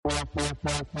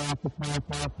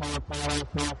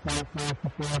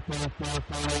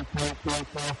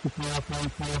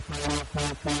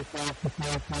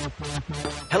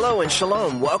Hello and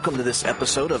shalom. Welcome to this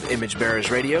episode of Image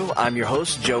Bearers Radio. I'm your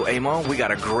host, Joe Amon. We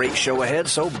got a great show ahead,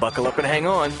 so buckle up and hang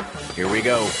on. Here we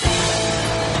go.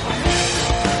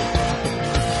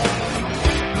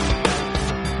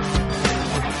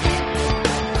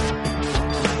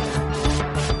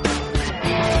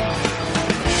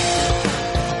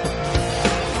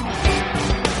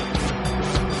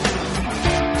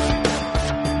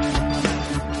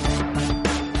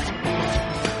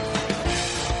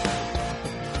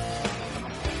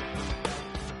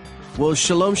 Well,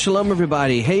 shalom, shalom,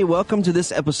 everybody. Hey, welcome to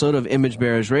this episode of Image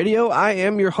Bearers Radio. I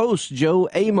am your host, Joe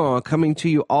Amon, coming to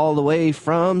you all the way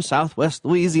from Southwest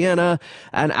Louisiana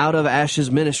and Out of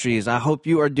Ashes Ministries. I hope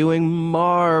you are doing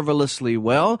marvelously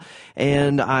well,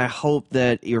 and I hope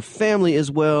that your family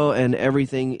is well and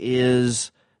everything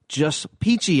is just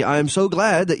peachy. I'm so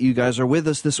glad that you guys are with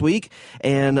us this week,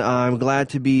 and I'm glad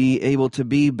to be able to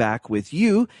be back with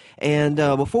you. And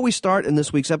before we start in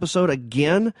this week's episode,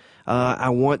 again, I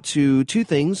want to three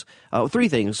things. I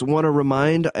want to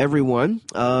remind everyone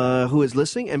who is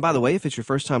listening, and by the way, if it's your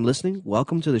first time listening,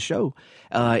 welcome to the show.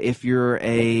 If you're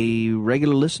a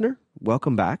regular listener,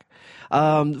 welcome back.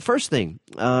 First thing,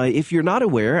 if you're not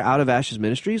aware, Out of Ashes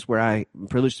Ministries, where I'm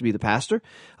privileged to be the pastor,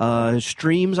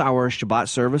 streams our Shabbat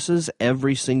services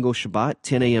every single Shabbat,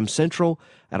 10 a.m. Central,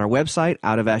 at our website,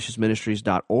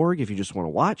 outofashesministries.org, if you just want to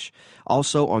watch.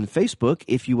 Also on Facebook,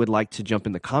 if you would like to jump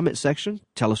in the comment section,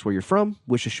 tell us where you're from,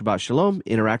 wish us Shabbat Shalom,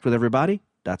 interact with everybody.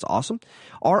 That's awesome.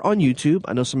 Or on YouTube.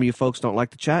 I know some of you folks don't like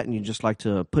to chat and you just like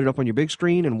to put it up on your big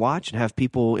screen and watch and have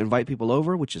people invite people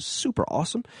over, which is super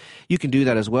awesome. You can do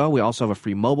that as well. We also have a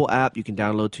free mobile app you can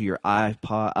download to your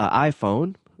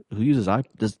iPhone. Who uses iPod?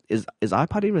 Is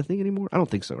iPod even a thing anymore? I don't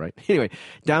think so, right? Anyway,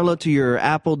 download to your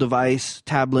Apple device,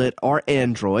 tablet, or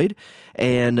Android,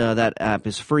 and that app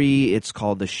is free. It's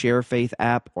called the Share Faith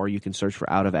app, or you can search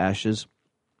for Out of Ashes.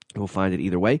 We'll find it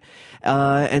either way.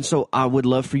 And so I would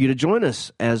love for you to join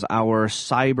us as our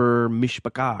cyber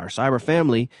mishpachah, our cyber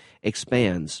family,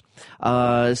 expands.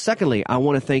 Secondly, I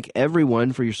want to thank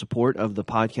everyone for your support of the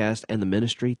podcast and the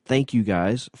ministry. Thank you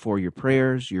guys for your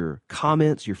prayers, your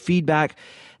comments, your feedback.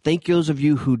 Thank those of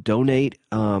you who donate,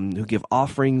 who give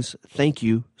offerings. Thank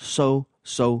you so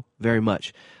very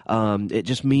much. It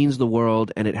just means the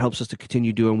world, and it helps us to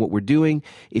continue doing what we're doing.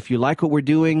 If you like what we're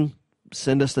doing,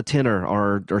 send us the tenor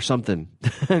or something.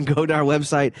 Go to our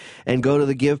website and go to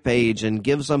the give page and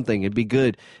give something. It'd be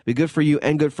good. It'd be good for you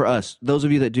and good for us. Those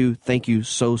of you that do, thank you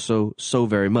so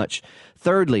very much.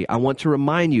 Thirdly, I want to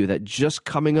remind you that just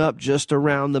coming up, just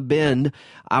around the bend,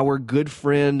 our good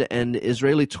friend and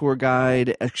Israeli tour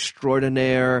guide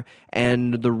extraordinaire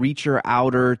and the reacher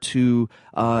outer to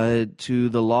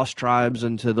the lost tribes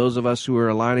and to those of us who are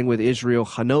aligning with Israel,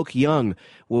 Hanok Young,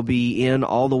 will be in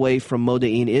all the way from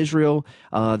Modi'in, Israel,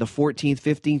 the 14th,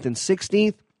 15th, and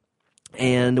 16th.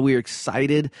 And we're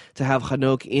excited to have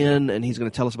Hanok in, and he's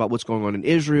going to tell us about what's going on in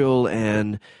Israel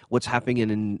and what's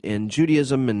happening in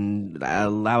Judaism, and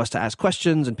allow us to ask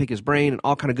questions and pick his brain and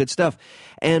all kind of good stuff.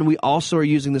 And we also are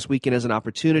using this weekend as an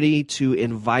opportunity to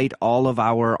invite all of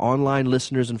our online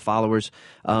listeners and followers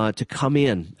to come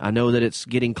in. I know that it's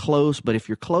getting close, but if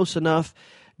you're close enough,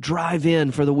 drive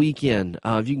in for the weekend.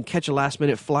 If you can catch a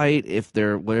last-minute flight, if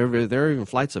there are even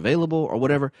flights available or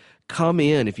whatever, come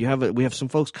in. If you have we have some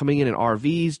folks coming in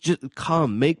RVs. Just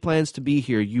come, make plans to be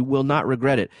here. You will not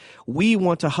regret it. We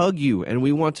want to hug you, and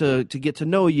we want to get to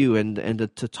know you and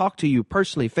to talk to you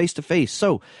personally, face to face.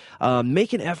 So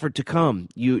make an effort to come.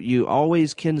 You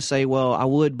always can say, well, I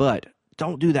would, but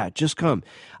don't do that. Just come.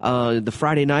 The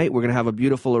Friday night, we're going to have a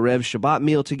beautiful Erev Shabbat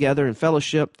meal together in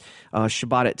fellowship.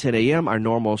 Shabbat at 10 a.m., our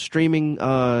normal streaming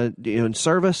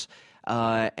service.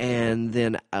 And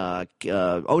then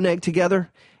Oneg together.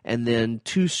 And then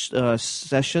 2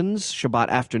 sessions Shabbat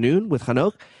afternoon with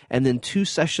Hanok. And then 2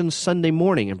 sessions Sunday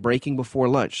morning and breaking before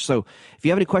lunch. So if you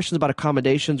have any questions about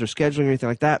accommodations or scheduling or anything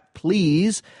like that,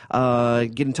 please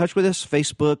get in touch with us.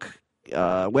 Facebook,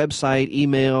 website,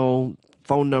 email,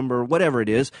 phone number, whatever it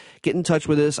is, get in touch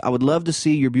with us. I would love to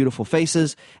see your beautiful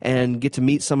faces and get to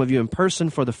meet some of you in person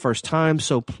for the first time.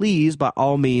 So please, by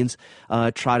all means,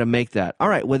 try to make that. All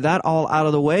right, with that all out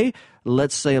of the way,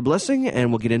 let's say a blessing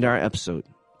and we'll get into our episode.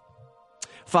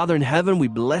 Father in heaven, we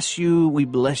bless you, we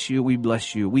bless you, we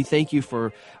bless you. We thank you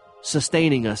for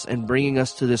sustaining us and bringing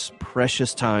us to this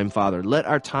precious time, Father. Let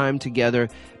our time together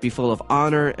be full of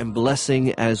honor and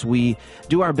blessing as we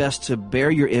do our best to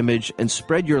bear your image and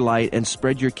spread your light and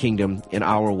spread your kingdom in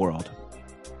our world.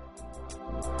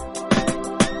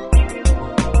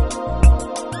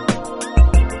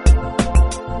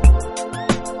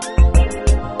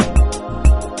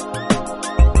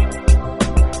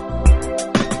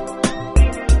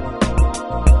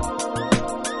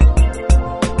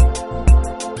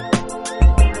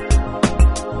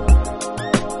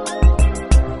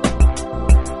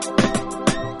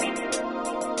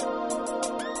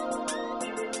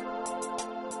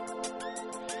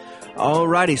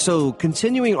 Alrighty, so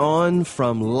continuing on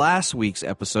from last week's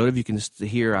episode, if you can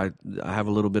hear, I have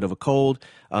a little bit of a cold.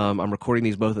 I'm recording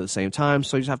these both at the same time,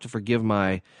 so you just have to forgive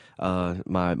my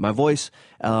voice.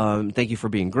 Thank you for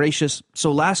being gracious.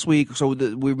 So last week,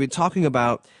 we've been talking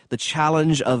about the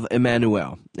challenge of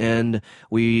Emmanuel, and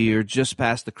we are just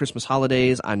past the Christmas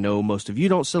holidays. I know most of you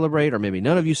don't celebrate, or maybe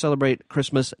none of you celebrate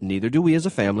Christmas. Neither do we as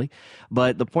a family.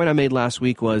 But the point I made last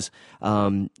week was,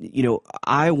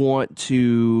 I want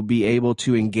to be able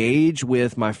to engage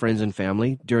with my friends and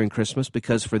family during Christmas,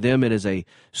 because for them it is a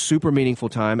super meaningful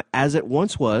time, as it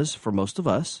once was for most of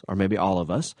us, or maybe all of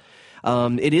us.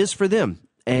 It is for them.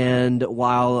 And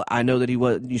while I know that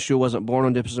Yeshua wasn't born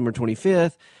on December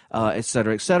 25th, et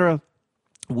cetera,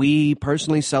 we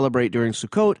personally celebrate during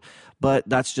Sukkot, but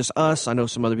that's just us. I know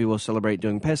some other people celebrate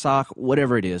during Pesach,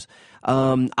 whatever it is.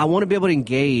 I want to be able to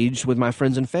engage with my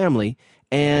friends and family.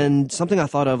 And something I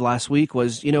thought of last week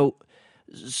was, most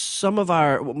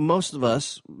of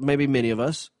us, maybe many of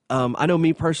us, I know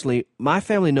me personally, my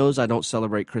family knows I don't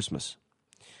celebrate Christmas.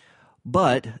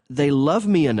 But they love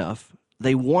me enough,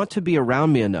 they want to be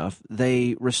around me enough,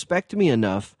 they respect me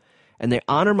enough, and they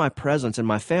honor my presence and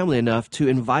my family enough to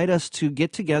invite us to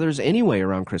get-togethers anyway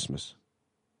around Christmas.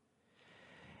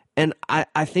 And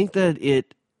I think that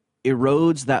it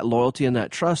erodes that loyalty and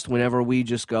that trust whenever we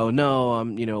just go, no,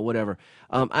 whatever.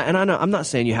 And I know, I'm not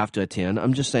saying you have to attend.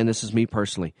 I'm just saying this is me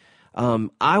personally.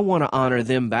 I want to honor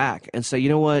them back and say, you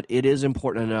know what, it is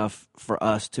important enough for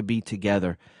us to be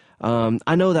together.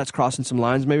 I know that's crossing some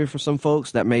lines maybe for some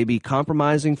folks. That may be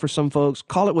compromising for some folks.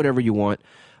 Call it whatever you want.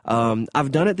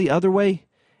 I've done it the other way,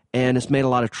 and it's made a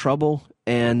lot of trouble.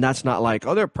 And that's not like,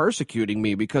 oh, they're persecuting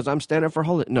me because I'm standing for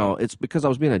holy. No, it's because I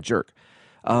was being a jerk.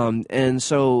 And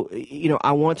so,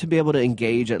 I want to be able to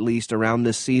engage at least around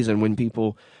this season when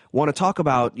people want to talk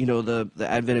about, the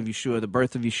advent of Yeshua, the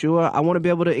birth of Yeshua. I want to be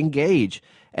able to engage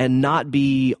and not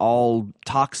be all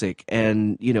toxic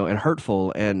and, and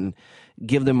hurtful and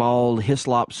give them all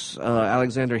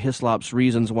Alexander Hislop's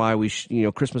reasons why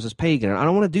Christmas is pagan. I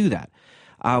don't want to do that.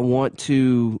 I want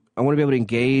to be able to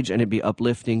engage and it be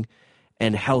uplifting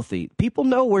and healthy. People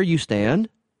know where you stand.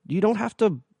 You don't have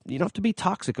to be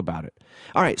toxic about it.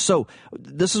 All right, so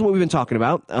this is what we've been talking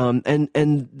about,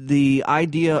 and the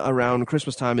idea around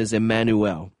Christmas time is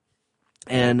Emmanuel,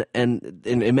 and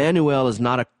Emmanuel is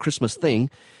not a Christmas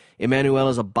thing. Emmanuel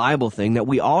is a Bible thing that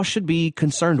we all should be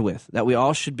concerned with, that we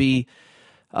all should be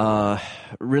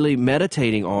really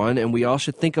meditating on, and we all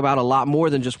should think about a lot more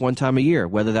than just one time a year,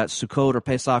 whether that's Sukkot or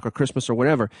Pesach or Christmas or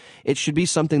whatever. It should be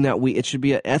something it should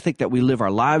be an ethic that we live our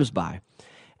lives by.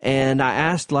 And I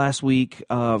asked last week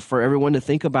for everyone to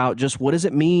think about just what does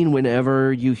it mean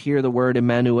whenever you hear the word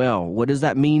Emmanuel? What does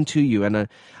that mean to you? And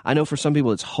I know for some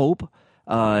people it's hope.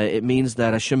 It means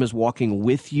that Hashem is walking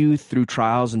with you through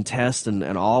trials and tests and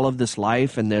all of this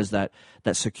life, and there's that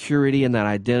security and that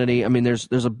identity. I mean, there's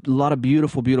a lot of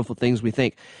beautiful, beautiful things we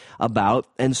think about.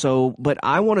 And so, but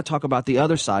I want to talk about the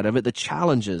other side of it, the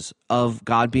challenges of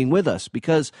God being with us,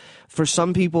 because for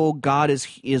some people, God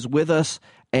is with us,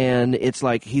 and it's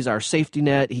like he's our safety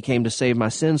net. He came to save my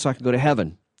sins so I could go to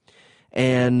heaven.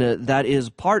 And that is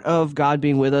part of God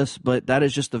being with us, but that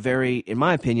is just the very, in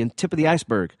my opinion, tip of the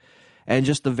iceberg. And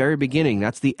just the very beginning.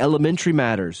 That's the elementary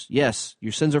matters. Yes,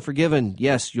 your sins are forgiven.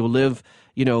 Yes, you'll live,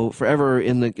 forever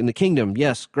in the kingdom.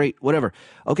 Yes, great, whatever.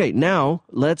 Okay, now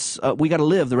we got to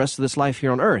live the rest of this life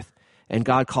here on earth. And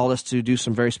God called us to do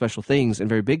some very special things and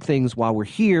very big things while we're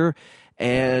here.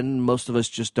 And most of us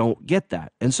just don't get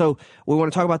that. And so we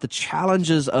want to talk about the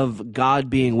challenges of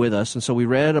God being with us. And so we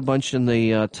read a bunch in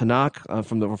the Tanakh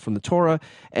from the Torah,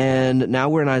 and now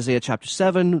we're in Isaiah chapter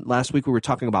 7. Last week we were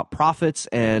talking about prophets,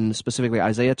 and specifically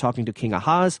Isaiah talking to King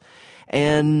Ahaz,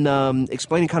 and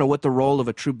explaining kind of what the role of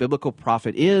a true biblical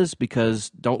prophet is, because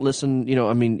don't listen,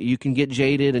 you can get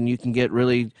jaded and you can get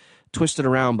really twisted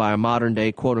around by a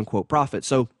modern-day quote-unquote prophet.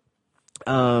 So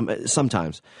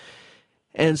sometimes.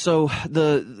 And so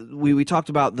we talked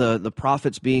about the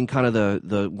prophets being kind of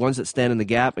the ones that stand in the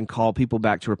gap and call people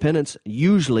back to repentance.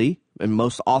 Usually, and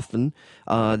most often,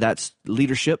 that's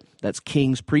leadership. That's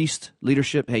kings, priest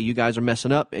leadership. Hey, you guys are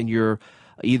messing up, and you're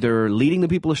either leading the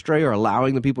people astray or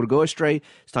allowing the people to go astray.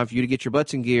 It's time for you to get your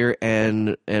butts in gear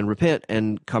and repent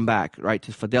and come back, right,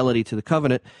 to fidelity to the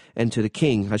covenant and to the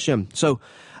King, Hashem. So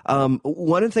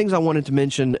one of the things I wanted to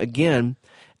mention again,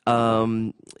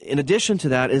 in addition to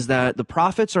that, is that the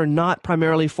prophets are not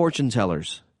primarily fortune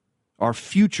tellers or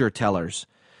future tellers.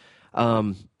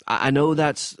 I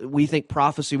know we think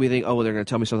prophecy, we think, oh, they're going to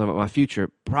tell me something about my future.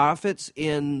 Prophets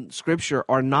in Scripture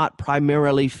are not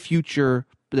primarily future,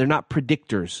 they're not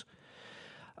predictors.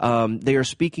 They are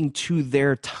speaking to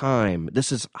their time.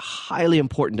 This is highly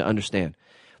important to understand.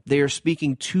 They are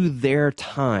speaking to their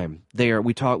time.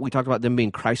 We talked about them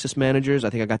being crisis managers. I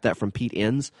think I got that from Pete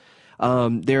Enns.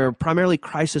 They're primarily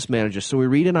crisis managers. So we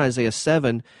read in Isaiah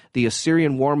 7, the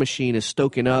Assyrian war machine is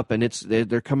stoking up, and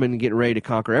they're coming and getting ready to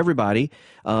conquer everybody.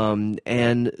 And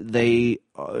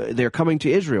they're coming to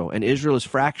Israel, and Israel is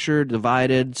fractured,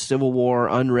 divided, civil war,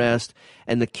 unrest,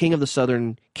 and the king of the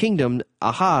southern kingdom,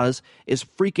 Ahaz, is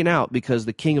freaking out because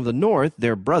the king of the north,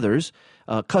 their brothers,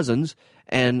 cousins,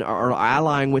 and are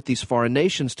allying with these foreign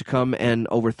nations to come and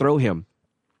overthrow him.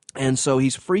 And so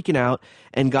he's freaking out,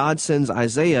 and God sends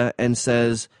Isaiah and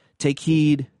says, take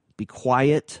heed, be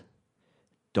quiet,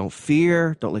 don't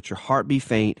fear, don't let your heart be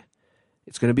faint.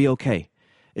 It's going to be okay.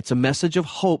 It's a message of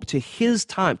hope to his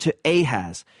time, to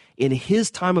Ahaz, in his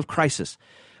time of crisis.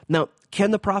 Now,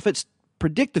 can the prophets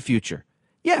predict the future?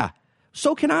 Yeah,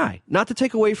 so can I. Not to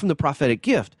take away from the prophetic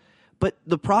gift, but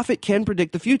the prophet can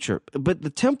predict the future. But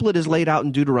the template is laid out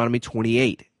in Deuteronomy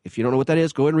 28. If you don't know what that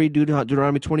is, go ahead and read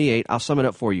Deuteronomy 28. I'll sum it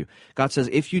up for you. God says,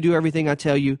 if you do everything I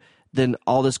tell you, then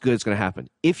all this good is going to happen.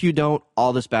 If you don't,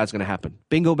 all this bad is going to happen.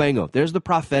 Bingo, bango. There's the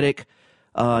prophetic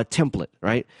template,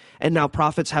 right? And now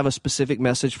prophets have a specific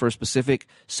message for a specific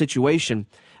situation,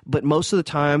 but most of the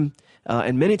time,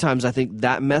 and many times, I think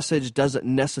that message doesn't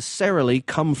necessarily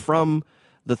come from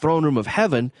the throne room of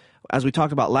heaven. As we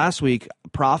talked about last week,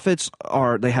 prophets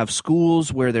they have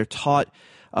schools where they're taught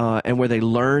and where they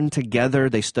learn together.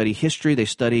 They study history, they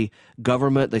study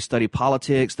government, they study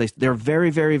politics. They're very,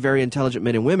 very, very intelligent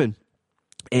men and women,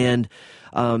 and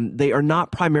they are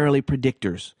not primarily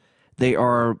predictors. They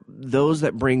are those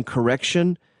that bring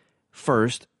correction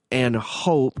first and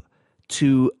hope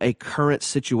to a current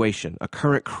situation, a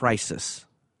current crisis,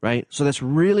 right? So that's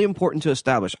really important to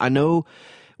establish. I know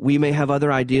we may have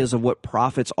other ideas of what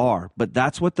prophets are, but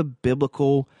that's what the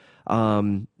biblical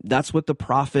that's what the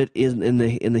prophet in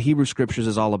the Hebrew scriptures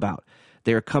is all about.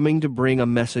 They are coming to bring a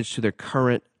message to their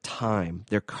current time,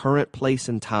 their current place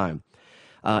and time.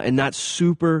 And that's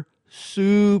super,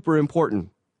 super important,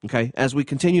 okay, as we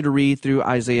continue to read through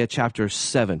Isaiah chapter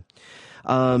 7.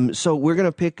 So we're going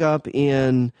to pick up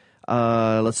in,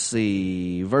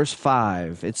 verse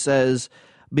 5. It says,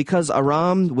 because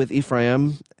Aram with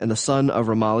Ephraim and the son of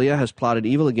Remaliah has plotted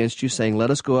evil against you, saying,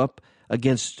 let us go up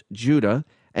against Judah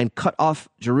and cut off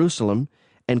Jerusalem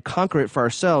and conquer it for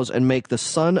ourselves and make the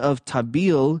son of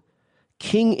Tabeel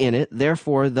king in it.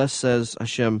 Therefore, thus says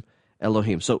Hashem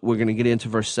Elohim. So we're going to get into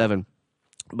verse 7.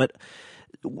 But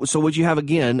so what you have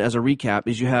again as a recap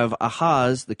is you have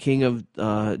Ahaz, the king of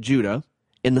Judah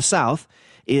in the south,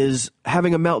 is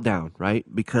having a meltdown, right?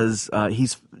 Because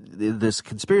this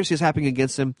conspiracy is happening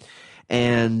against him,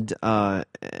 and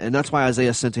that's why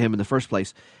Isaiah sent to him in the first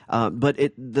place. But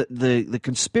the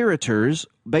conspirators,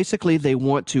 basically they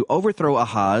want to overthrow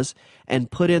Ahaz and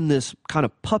put in this kind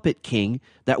of puppet king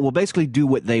that will basically do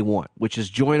what they want, which is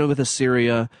join with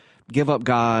Assyria, give up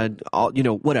God,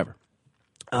 whatever,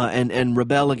 and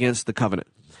rebel against the covenant.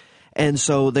 And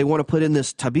so they want to put in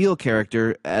this Tabeel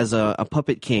character as a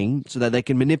puppet king so that they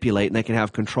can manipulate and they can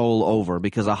have control over,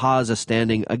 because Ahaz is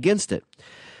standing against it.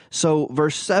 So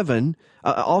verse 7,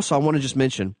 also I want to just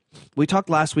mention, we talked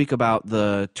last week about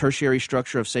the tertiary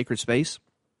structure of sacred space.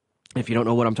 If you don't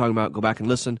know what I'm talking about, go back and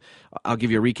listen. I'll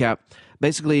give you a recap.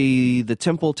 Basically, the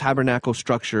temple tabernacle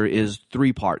structure is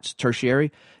 3 parts. Tertiary,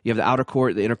 you have the outer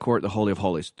court, the inner court, the Holy of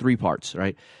Holies. 3 parts,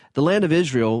 right? The land of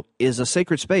Israel is a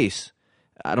sacred space.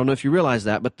 I don't know if you realize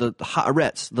that, but the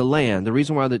haaretz, the land,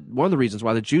 one of the reasons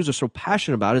why the Jews are so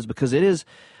passionate about it is because it's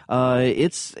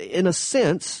in a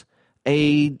sense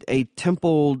a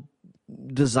temple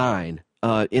design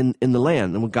in the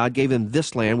land. And when God gave them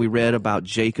this land, we read about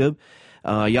Yaakov,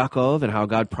 and how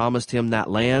God promised him that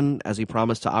land as he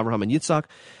promised to Abraham and Yitzhak.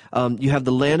 You have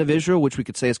the land of Israel, which we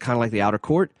could say is kind of like the outer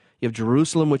court. You have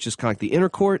Jerusalem, which is kind of like the inner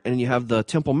court, and you have the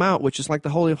Temple Mount, which is like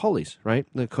the Holy of Holies, right?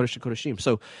 The Kodesh HaKodeshim.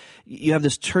 So you have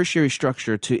this tertiary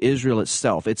structure to Israel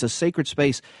itself. It's a sacred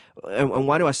space. And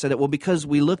why do I say that? Well, because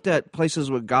we looked at places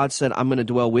where God said, I'm going to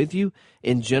dwell with you.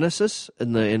 In Genesis,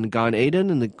 in Gan Eden,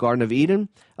 in the Garden of Eden,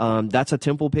 that's a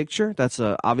temple picture. That's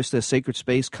obviously a sacred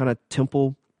space kind of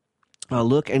temple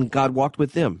look, and God walked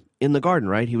with them in the garden,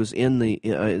 right? He was in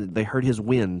they heard his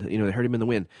wind, they heard him in the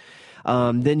wind.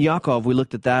 Then Yaakov, we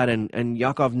looked at that, and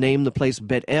Yaakov named the place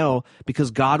Bet-El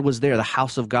because God was there, the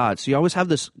house of God. So you always have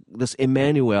this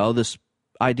Emmanuel, this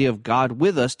idea of God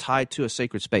with us tied to a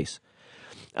sacred space.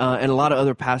 And a lot of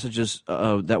other passages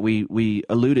that we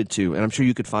alluded to, and I'm sure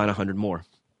you could find 100 more.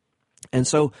 And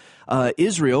so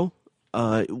Israel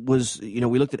was, we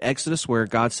looked at Exodus where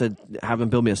God said, have him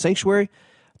build me a sanctuary.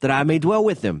 that I may dwell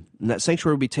with them. And that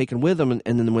sanctuary would be taken with them, and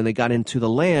then when they got into the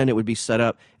land, it would be set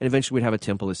up, and eventually we'd have a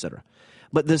temple, etc.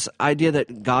 But this idea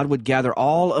that God would gather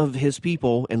all of his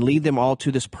people and lead them all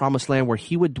to this promised land where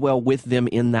he would dwell with them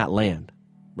in that land,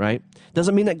 right?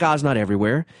 Doesn't mean that God's not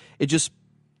everywhere. It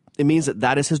means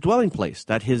that is his dwelling place.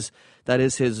 That is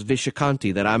his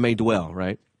Vishakanti, that I may dwell,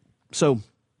 right? So,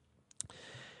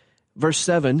 verse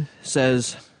 7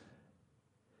 says,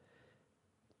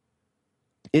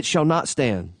 it shall not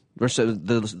stand. Verse 7,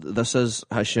 thus says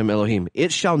Hashem Elohim,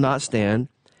 it shall not stand,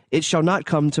 it shall not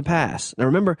come to pass. Now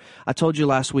remember, I told you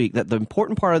last week that the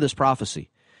important part of this prophecy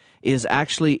is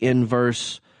actually in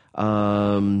verse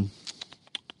 4.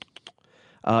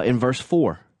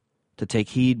 To take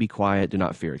heed, be quiet, do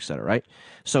not fear, etc., right?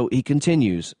 So he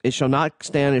continues, it shall not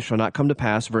stand, it shall not come to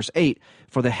pass. Verse 8,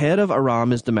 for the head of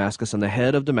Aram is Damascus, and the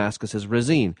head of Damascus is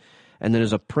Rezin. And then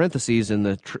there's a parenthesis in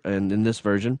this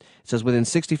version. It says, within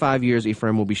 65 years,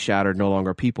 Ephraim will be shattered, no longer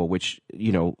a people, which,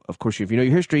 of course, if you know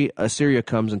your history, Assyria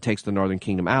comes and takes the northern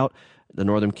kingdom out. The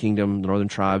northern kingdom, the northern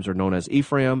tribes are known as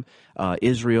Ephraim,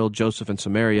 Israel, Joseph, and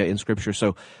Samaria in Scripture.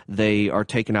 So they are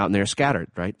taken out and they're scattered,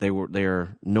 right? They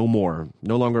are no more,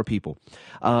 no longer a people.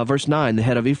 Verse 9, the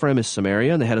head of Ephraim is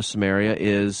Samaria, and the head of Samaria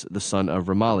is the son of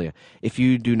Remaliah. If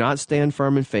you do not stand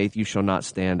firm in faith, you shall not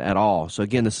stand at all. So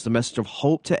again, this is a message of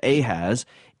hope to Ahaz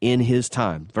in his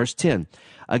time. Verse 10,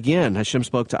 again, Hashem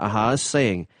spoke to Ahaz,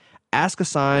 saying, ask a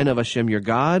sign of Hashem your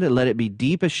God, and let it be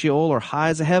deep as Sheol or high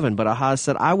as a heaven. But Ahaz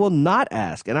said, I will not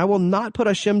ask, and I will not put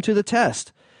Hashem to the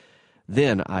test.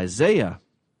 Then Isaiah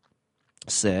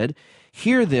said,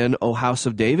 hear then, O house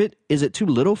of David, is it too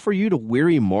little for you to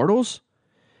weary mortals,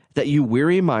 that you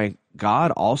weary my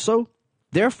God also?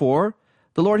 Therefore,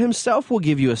 the Lord himself will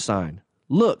give you a sign.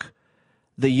 Look,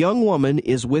 the young woman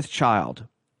is with child,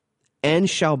 and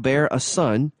shall bear a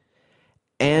son,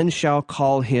 and shall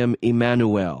call him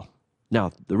Emmanuel.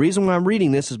 Now, the reason why I'm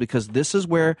reading this is because this is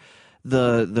where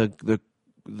the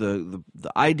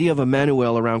idea of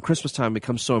Emmanuel around Christmas time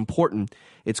becomes so important.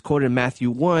 It's quoted in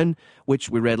Matthew 1, which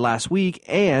we read last week,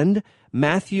 and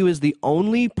Matthew is the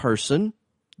only person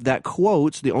that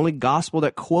quotes, the only gospel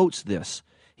that quotes this.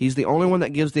 He's the only one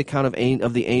that gives the account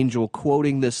of the angel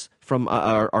quoting this from,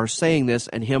 or saying this,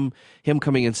 and him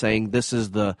coming and saying this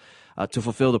is the to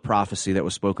fulfill the prophecy that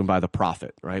was spoken by the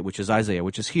prophet, right? Which is Isaiah,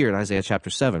 which is here in Isaiah chapter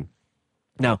 7.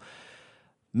 Now,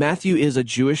 Matthew is a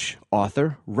Jewish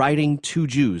author writing to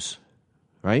Jews,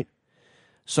 right?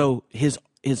 So his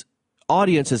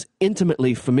audience is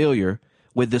intimately familiar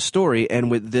with this story and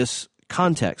with this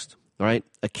context, right?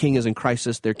 A king is in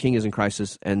crisis, their king is in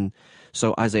crisis, and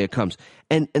so Isaiah comes.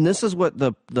 And this is what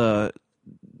the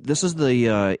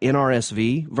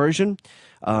NRSV version.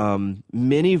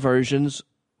 Many versions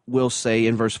will say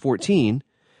in verse 14,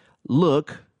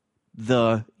 look,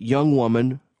 the young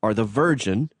woman or the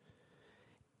virgin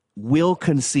will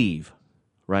conceive,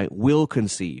 right? Will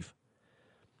conceive,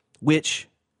 which,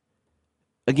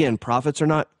 again, prophets are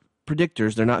not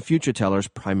predictors. They're not future tellers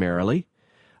primarily.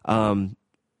 And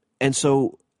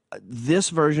so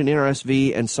this version,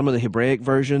 NRSV, and some of the Hebraic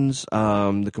versions,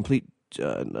 the complete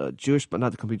Jewish, but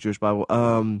not the complete Jewish Bible,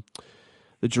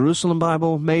 the Jerusalem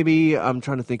Bible, maybe. I'm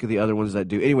trying to think of the other ones that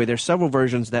do. Anyway, there's several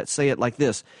versions that say it like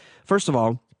this. First of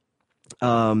all,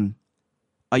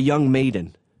 a young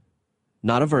maiden,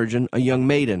 not a virgin, a young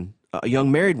maiden, a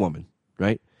young married woman,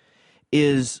 right,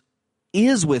 is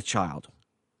with child.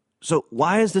 So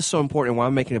why is this so important? Why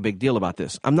I'm making a big deal about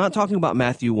this? I'm not talking about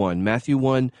Matthew 1. Matthew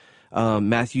 1,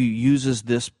 Matthew uses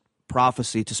this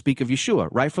prophecy to speak of Yeshua,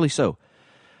 rightfully so.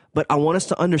 But I want us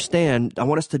to understand, I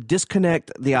want us to disconnect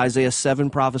the Isaiah 7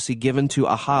 prophecy given to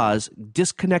Ahaz,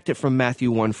 disconnect it from Matthew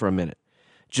 1 for a minute.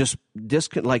 Just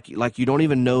like you don't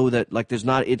even know that, like it's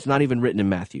not even written in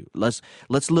Matthew. Let's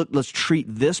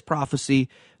treat this prophecy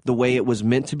the way it was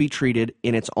meant to be treated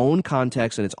in its own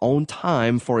context, in its own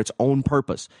time, for its own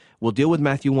purpose. We'll deal with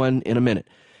Matthew 1 in a minute.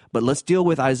 But let's deal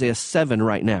with Isaiah 7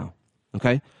 right now.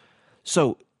 Okay?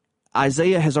 So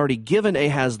Isaiah has already given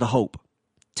Ahaz the hope.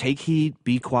 Take heed,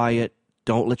 be quiet,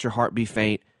 don't let your heart be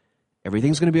faint.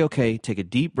 Everything's going to be okay. Take a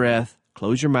deep breath,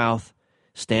 close your mouth,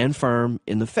 stand firm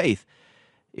in the faith.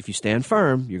 If you stand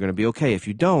firm, you're going to be okay. If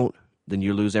you don't, then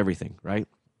you lose everything, right?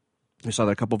 We saw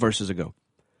that a couple verses ago.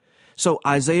 So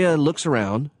Isaiah looks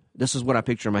around. This is what I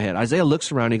picture in my head. Isaiah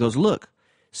looks around and he goes, look,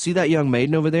 see that young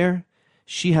maiden over there?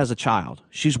 She has a child.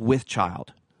 She's with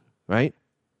child, right?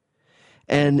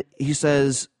 And he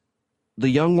says, the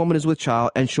young woman is with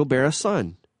child, and she'll bear a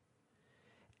son,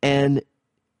 and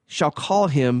shall call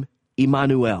him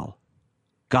Emmanuel,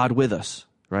 God with us,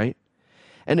 right?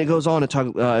 And it goes on to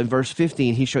talk in verse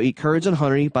 15, he shall eat curds and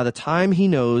honey by the time he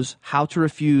knows how to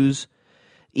refuse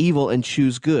evil and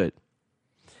choose good.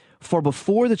 For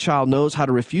before the child knows how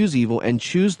to refuse evil and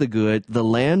choose the good, the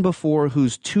land before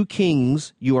whose two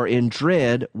kings you are in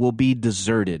dread will be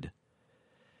deserted.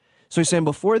 So he's saying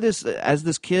before this, as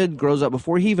this kid grows up,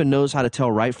 before he even knows how to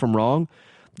tell right from wrong,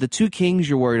 the two kings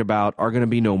you're worried about are going to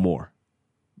be no more.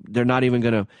 They're not even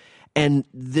going to. And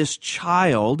this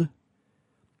child,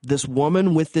 this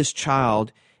woman with this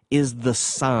child is the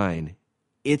sign.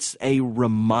 It's a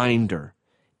reminder.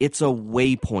 It's a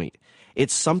waypoint.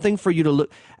 It's something for you to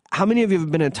look. How many of you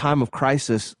have been in a time of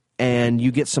crisis and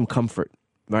you get some comfort,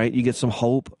 right? You get some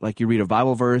hope, like you read a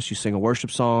Bible verse, you sing a worship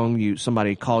song,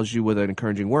 somebody calls you with an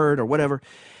encouraging word or whatever,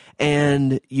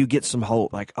 and you get some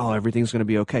hope, like, oh, everything's going to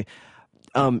be okay.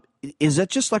 Is that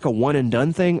just like a one and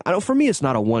done thing? For me, it's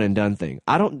not a one and done thing.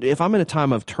 If I'm in a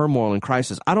time of turmoil and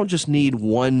crisis, I don't just need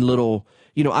one little,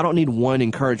 I don't need one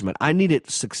encouragement. I need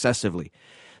it successively.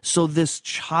 So this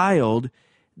child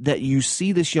that you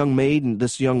see this young maiden,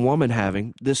 this young woman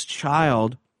having, this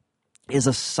child is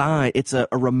a sign. It's a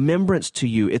remembrance to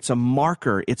you. It's a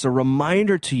marker. It's a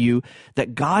reminder to you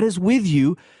that God is with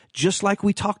you, just like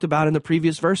we talked about in the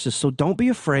previous verses. So don't be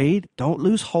afraid. Don't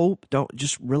lose hope. Don't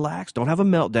just relax. Don't have a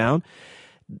meltdown.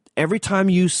 Every time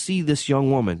you see this young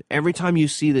woman, every time you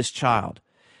see this child,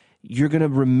 you're going to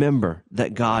remember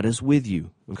that God is with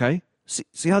you. Okay?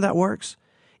 See how that works?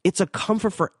 It's a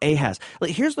comfort for Ahaz.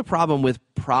 Like, here's the problem with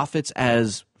prophets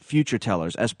as future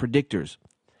tellers, as predictors,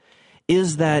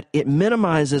 is that it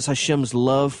minimizes Hashem's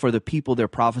love for the people they're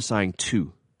prophesying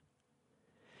to.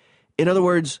 In other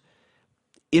words,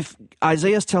 if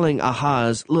Isaiah's telling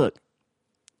Ahaz, look,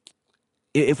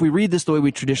 if we read this the way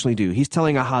we traditionally do, he's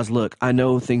telling Ahaz, look, I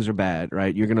know things are bad,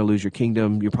 right? You're going to lose your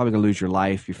kingdom. You're probably going to lose your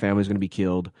life. Your family's going to be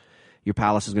killed. Your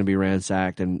palace is going to be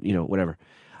ransacked and, whatever.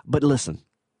 But listen,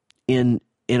 in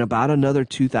about another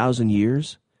 2,000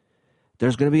 years,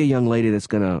 there's going to be a young lady that's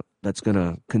going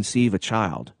to conceive a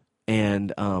child,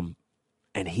 and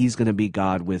he's going to be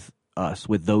God with us,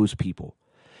 with those people.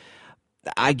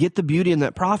 I get the beauty in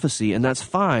that prophecy, and that's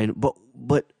fine,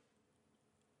 but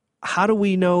how do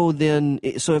we know then?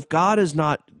 So if God is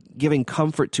not giving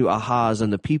comfort to Ahaz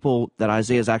and the people that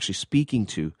Isaiah is actually speaking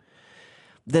to,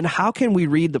 then how can we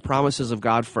read the promises of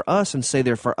God for us and say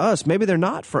they're for us? Maybe they're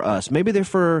not for us. Maybe they're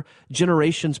for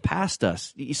generations past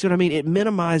us. You see what I mean? It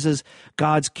minimizes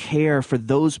God's care for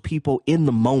those people in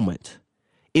the moment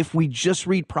if we just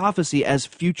read prophecy as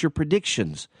future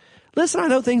predictions. Listen, I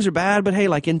know things are bad, but hey,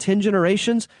 like in 10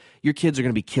 generations, your kids are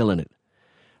going to be killing it.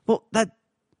 Well,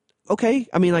 okay.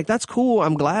 I mean, like, that's cool.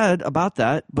 I'm glad about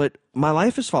that, but my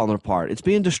life is falling apart. It's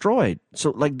being destroyed.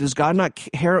 So, like, does God not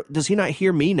care? Does he not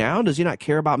hear me now? Does he not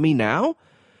care about me now?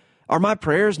 Are my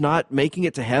prayers not making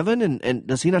it to heaven? And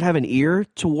does he not have an ear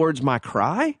towards my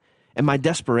cry and my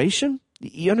desperation?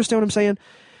 You understand what I'm saying?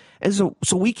 And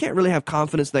so we can't really have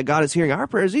confidence that God is hearing our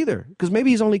prayers either, because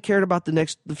maybe he's only cared about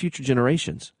the future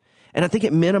generations. And I think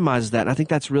it minimizes that. And I think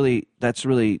that's really,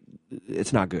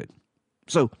 it's not good.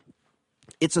 So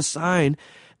it's a sign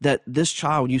that this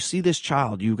child, when you see this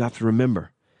child, you have to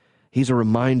remember, he's a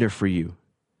reminder for you.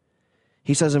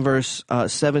 He says in verse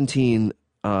 17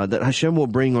 that Hashem will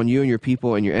bring on you and your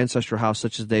people and your ancestral house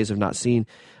such as days have not seen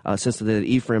since the day that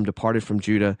Ephraim departed from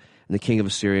Judah and the king of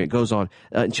Assyria. It goes on.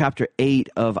 In chapter 8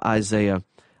 of Isaiah,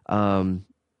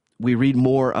 we read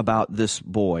more about this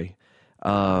boy.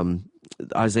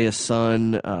 Isaiah's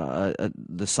son,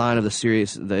 the sign of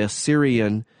the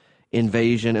Assyrian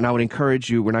invasion. And I would encourage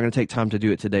you, we're not going to take time to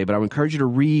do it today, but I would encourage you to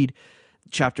read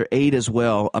chapter 8 as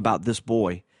well about this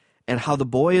boy and how the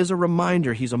boy is a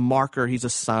reminder. He's a marker. He's a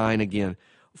sign again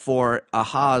for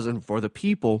Ahaz and for the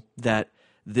people that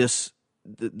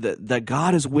that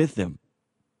God is with them.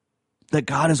 That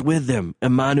God is with them.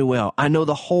 Emmanuel. I know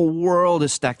the whole world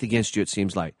is stacked against you, it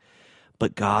seems like,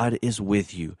 but God is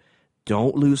with you.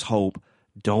 Don't lose hope.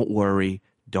 Don't worry.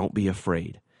 Don't be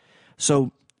afraid.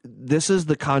 So this is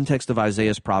the context of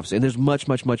Isaiah's prophecy, and there's much,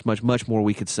 much, much, much, much more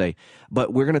we could say.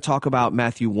 But we're going to talk about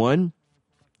Matthew 1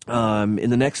 in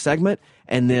the next segment,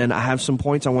 and then I have some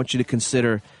points I want you to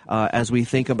consider as we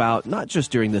think about, not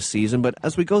just during this season, but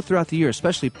as we go throughout the year,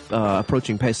 especially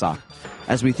approaching Pesach,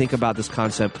 as we think about this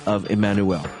concept of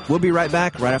Emmanuel. We'll be right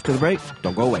back right after the break.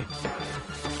 Don't go away.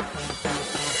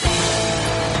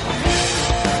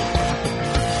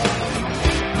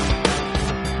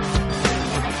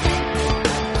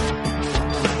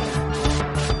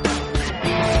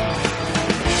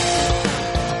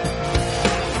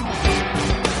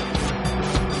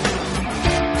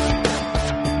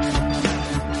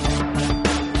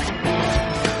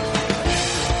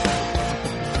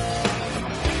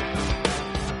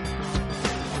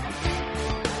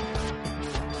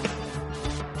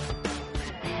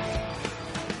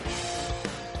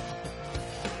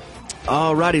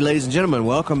 Alrighty, ladies and gentlemen,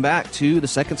 welcome back to the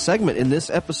second segment in this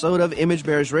episode of Image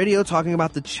Bearers Radio, talking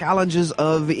about the challenges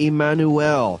of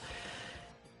Emmanuel.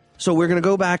 So we're going to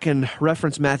go back and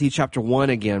reference Matthew chapter 1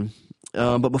 again.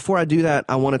 But before I do that,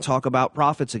 I want to talk about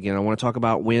prophets again. I want to talk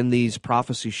about when these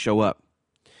prophecies show up.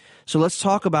 So let's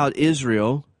talk about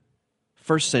Israel,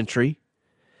 first century,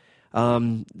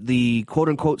 the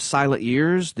quote-unquote silent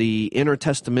years, the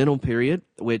intertestamental period,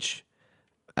 which,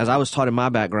 as I was taught in my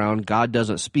background, God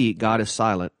doesn't speak, God is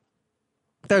silent.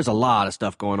 There's a lot of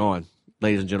stuff going on,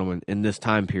 ladies and gentlemen, in this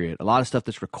time period. A lot of stuff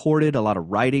that's recorded, a lot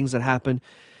of writings that happen.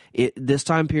 This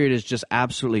time period is just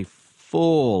absolutely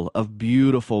full of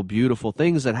beautiful, beautiful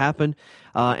things that happen,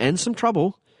 and some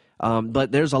trouble.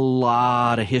 But there's a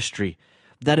lot of history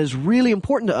that is really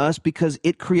important to us because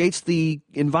it creates the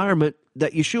environment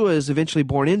that Yeshua is eventually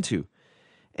born into.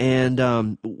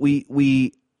 And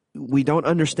we don't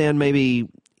understand maybe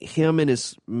him and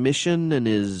his mission and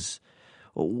his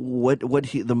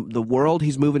the world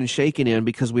he's moving and shaking in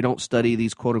because we don't study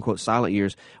these quote unquote silent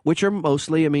years, which are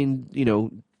mostly, I mean, you know,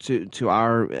 to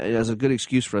our, as a good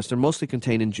excuse for us, they're mostly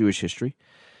contained in Jewish history.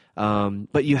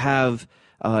 But you have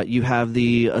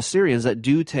the Assyrians that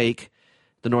do take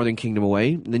the northern kingdom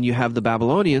away. And then you have the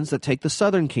Babylonians that take the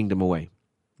southern kingdom away.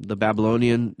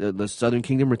 The southern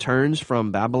kingdom returns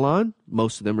from Babylon.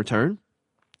 Most of them return.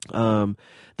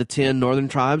 The 10 northern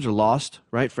tribes are lost,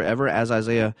 right, forever, as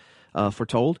Isaiah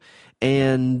foretold.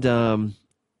 And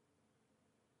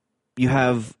you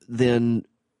have then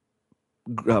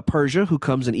Persia, who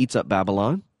comes and eats up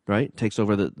Babylon, right, takes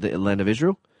over the land of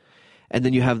Israel. And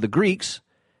then you have the Greeks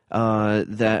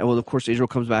of course, Israel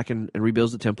comes back and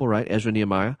rebuilds the temple, right, Ezra,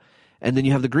 Nehemiah. And then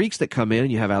you have the Greeks that come in.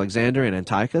 You have Alexander and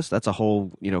Antiochus. That's a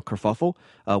whole, kerfuffle.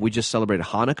 We just celebrated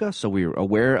Hanukkah, so we're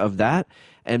aware of that.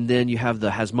 And then you have the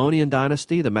Hasmonean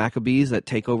dynasty, the Maccabees that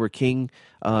take over kingship.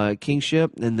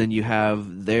 And then you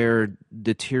have their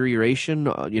deterioration,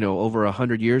 over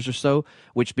 100 years or so,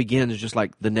 which begins just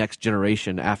like the next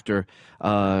generation after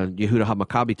Yehuda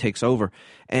HaMaccabi takes over.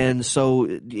 And so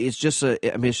it's just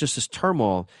this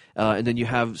turmoil. And then you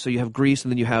have Greece,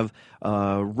 and then you have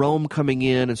Rome coming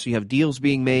in, and so you have deals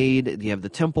being made. You have the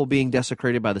temple being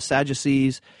desecrated by the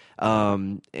Sadducees,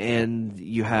 and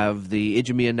you have the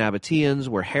Idumean Nabateans,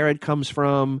 where Herod comes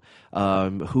from,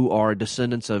 who are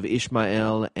descendants of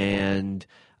Ishmael and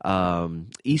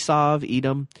Esau,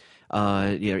 Edom.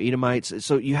 Edomites.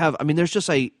 So you have,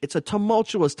 it's a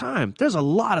tumultuous time. There's a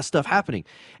lot of stuff happening.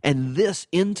 And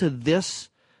into this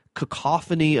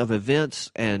cacophony of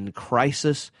events and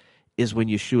crisis is when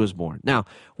Yeshua is born. Now,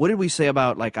 what did we say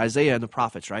about like Isaiah and the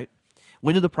prophets, right?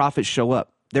 When do the prophets show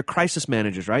up? They're crisis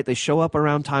managers, right? They show up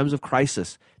around times of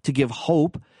crisis to give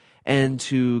hope and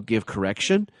to give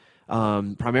correction,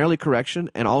 primarily correction,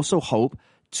 and also hope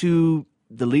to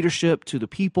the leadership, to the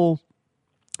people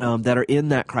that are in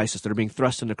that crisis, that are being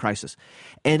thrust into crisis.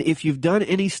 And if you've done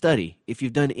any study, if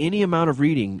you've done any amount of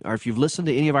reading, or if you've listened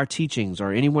to any of our teachings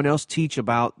or anyone else teach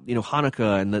about,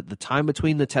 Hanukkah and the time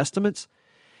between the testaments,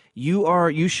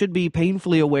 you should be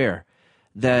painfully aware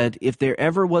that if there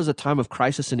ever was a time of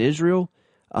crisis in Israel,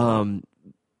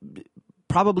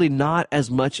 probably not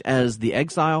as much as the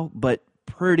exile, but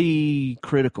pretty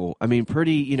critical. I mean,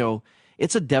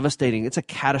 it's it's a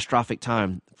catastrophic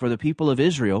time for the people of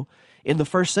Israel in the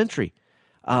first century.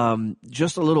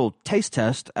 Just a little taste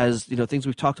test, as things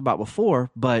we've talked about before,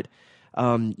 but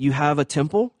you have a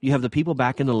temple, you have the people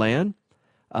back in the land,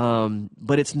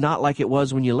 but it's not like it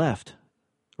was when you left,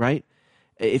 right?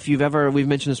 We've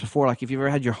mentioned this before, like if you've ever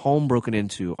had your home broken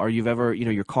into, or you've ever,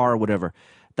 your car or whatever,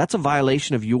 that's a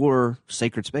violation of your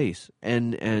sacred space.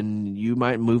 And you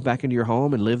might move back into your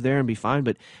home and live there and be fine,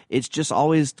 but it's just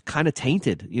always kind of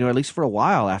tainted, at least for a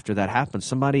while after that happens.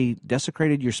 Somebody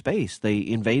desecrated your space. They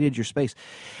invaded your space.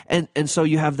 And so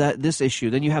you have this issue.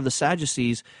 Then you have the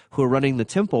Sadducees who are running the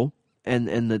temple and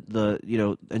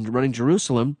running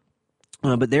Jerusalem,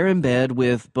 but they're in bed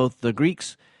with both the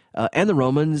Greeks and the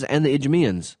Romans and the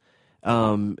Idumeans.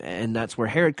 And that's where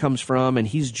Herod comes from, and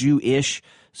he's Jewish.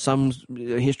 Some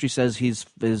history says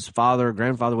his father,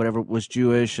 grandfather, whatever, was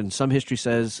Jewish, and some history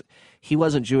says he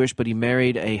wasn't Jewish, but he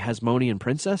married a Hasmonean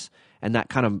princess, and that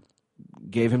kind of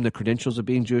gave him the credentials of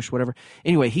being Jewish, whatever.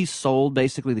 Anyway, he sold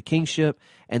basically the kingship,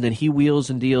 and then they wheel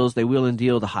and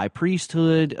deal the high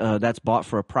priesthood. That's bought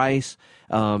for a price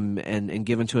and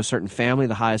given to a certain family,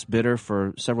 the highest bidder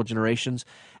for several generations.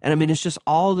 And it's just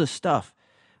all this stuff.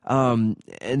 And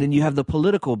then you have the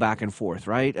political back and forth,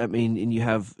 right? And you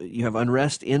have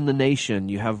unrest in the nation.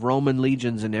 You have Roman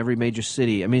legions in every major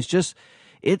city.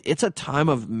 It's a time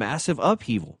of massive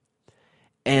upheaval.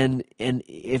 And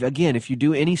if you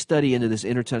do any study into this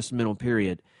intertestamental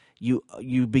period,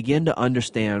 you begin to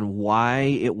understand why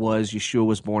it was Yeshua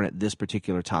was born at this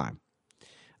particular time.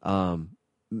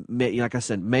 Like I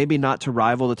said, maybe not to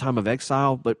rival the time of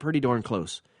exile, but pretty darn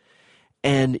close.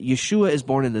 And Yeshua is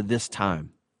born into this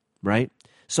time, right?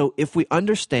 So if we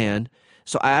understand,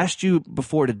 so I asked you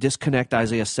before to disconnect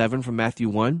Isaiah 7 from Matthew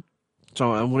 1.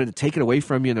 So I wanted to take it away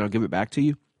from you and then I'll give it back to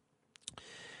you.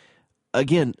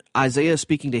 Again, Isaiah is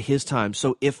speaking to his time.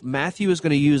 So if Matthew is going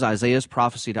to use Isaiah's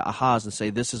prophecy to Ahaz and say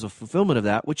this is a fulfillment of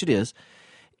that, which it is,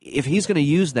 if he's going to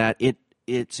use that,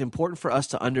 it's important for us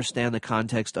to understand the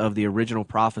context of the original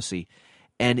prophecy.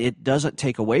 And it doesn't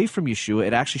take away from Yeshua.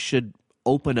 It actually should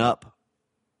open up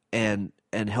and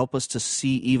help us to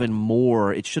see even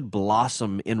more. It should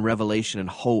blossom in revelation and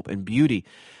hope and beauty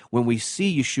when we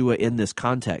see Yeshua in this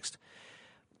context.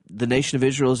 The nation of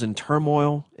Israel is in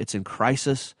turmoil. It's in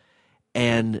crisis.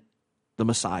 And the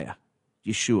Messiah,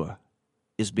 Yeshua,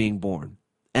 is being born.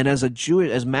 And as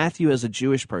Matthew, as a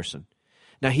Jewish person,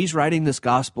 now he's writing this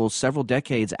gospel several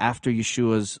decades after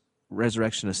Yeshua's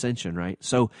resurrection ascension, right?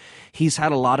 So he's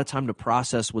had a lot of time to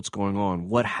process what's going on,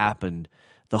 what happened,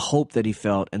 the hope that he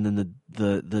felt, and then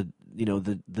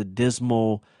the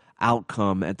dismal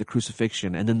outcome at the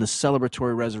crucifixion, and then the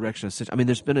celebratory resurrection ascension. I mean,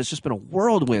 it's just been a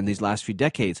whirlwind these last few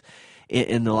decades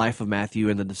in the life of Matthew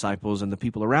and the disciples and the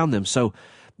people around them. So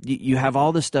you have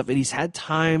all this stuff, and he's had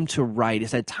time to write.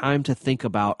 He's had time to think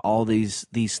about all these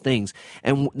things.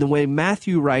 And the way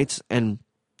Matthew writes, and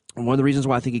one of the reasons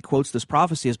why I think he quotes this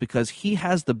prophecy is because he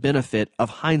has the benefit of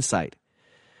hindsight,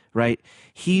 right?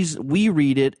 We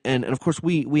read it, and of course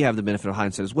we have the benefit of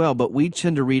hindsight as well, but we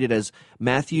tend to read it as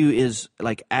Matthew is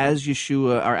like as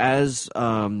Yeshua, or as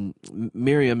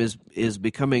Miriam is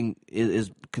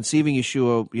conceiving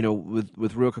Yeshua,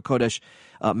 with Ruach HaKodesh.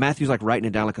 Matthew's like writing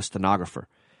it down like a stenographer,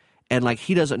 and like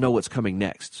he doesn't know what's coming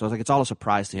next. So it's like it's all a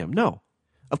surprise to him. No,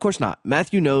 of course not.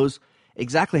 Matthew knows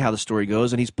exactly how the story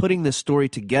goes, and he's putting this story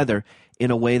together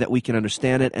in a way that we can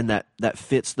understand it and that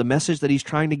fits the message that he's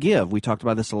trying to give. We talked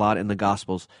about this a lot in the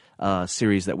Gospels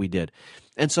series that we did.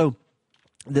 And so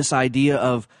this idea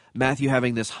of Matthew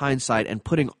having this hindsight and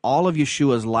putting all of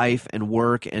Yeshua's life and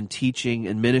work and teaching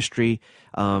and ministry,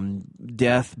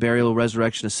 death, burial,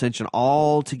 resurrection, ascension,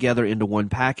 all together into one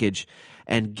package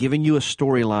and giving you a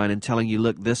storyline and telling you,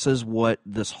 look, this is what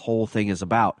this whole thing is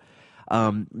about.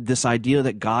 This idea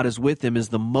that God is with him is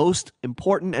the most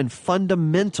important and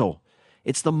fundamental.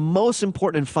 It's the most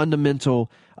important and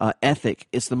fundamental ethic.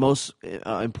 It's the most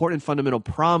important and fundamental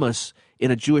promise in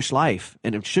a Jewish life,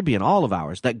 and it should be in all of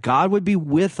ours, that God would be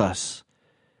with us,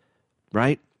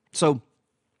 right? So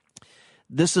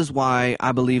this is why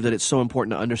I believe that it's so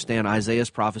important to understand Isaiah's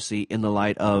prophecy in the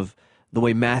light of the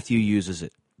way Matthew uses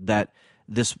it, that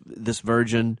this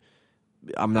virgin,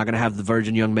 I'm not going to have the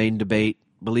virgin young maiden debate.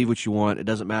 Believe what you want, it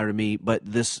doesn't matter to me, but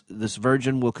this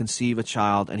virgin will conceive a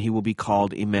child, and he will be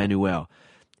called Emmanuel.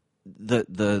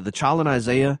 The child in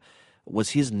Isaiah,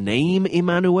 was his name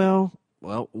Emmanuel?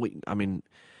 Well,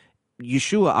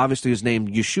 Yeshua obviously is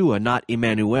named Yeshua, not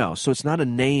Emmanuel. So it's not a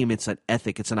name, it's an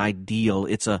ethic, it's an ideal,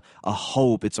 it's a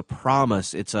hope, it's a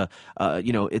promise, it's a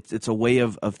way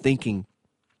of thinking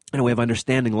and a way of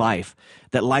understanding life,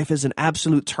 that life is in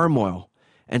absolute turmoil.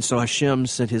 And so Hashem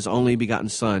sent his only begotten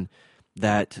son,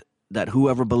 that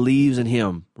whoever believes in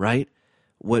him, right,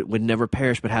 would never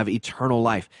perish but have eternal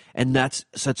life. And that's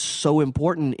so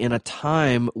important in a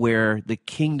time where the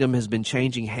kingdom has been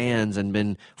changing hands and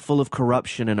been full of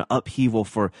corruption and upheaval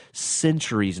for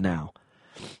centuries now.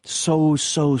 So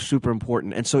super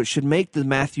important. And so it should make the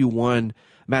Matthew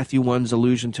 1's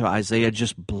allusion to Isaiah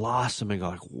just blossoming,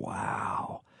 like,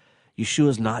 wow,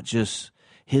 Yeshua's not just,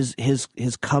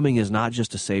 his coming is not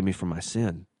just to save me from my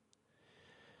sin.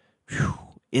 Whew.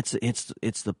 It's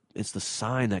the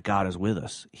sign that God is with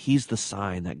us. He's the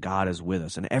sign that God is with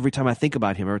us. And every time I think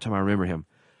about him, every time I remember him,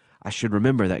 I should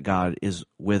remember that God is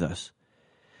with us.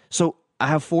 So I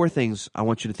have 4 things I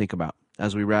want you to think about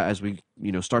as we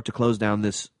start to close down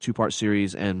this 2-part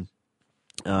series and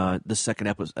the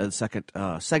second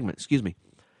segment. Excuse me.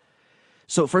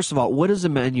 So first of all, what does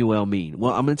Emmanuel mean?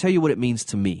 Well, I'm going to tell you what it means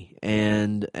to me,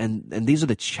 and these are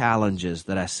the challenges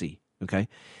that I see. Okay,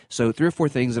 so 3 or 4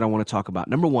 things that I want to talk about.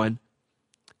 Number 1,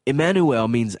 Emmanuel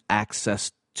means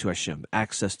access to Hashem,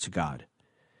 access to God.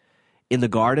 In the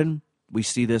garden, we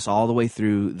see this all the way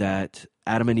through, that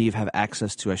Adam and Eve have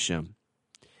access to Hashem.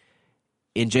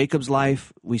 In Jacob's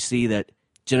life, we see that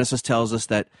Genesis tells us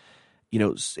that,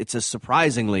 it says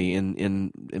surprisingly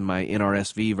in my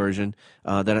NRSV version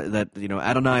that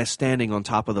Adonai is standing on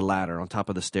top of the ladder, on top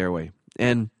of the stairway,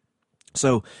 and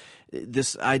so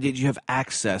this idea you have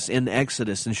access in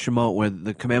Exodus and Shemot, where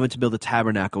the commandment to build the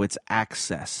tabernacle, it's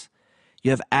access.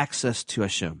 You have access to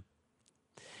Hashem.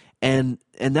 And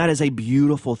that is a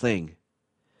beautiful thing.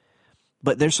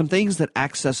 But there's some things that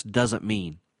access doesn't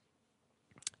mean.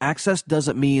 Access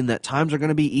doesn't mean that times are going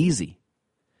to be easy.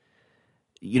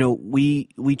 You know, we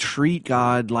treat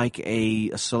God like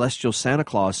a celestial Santa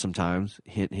Claus sometimes.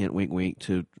 Hint, hint, wink, wink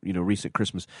to, recent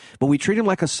Christmas. But we treat him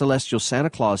like a celestial Santa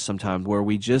Claus sometimes, where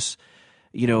we just,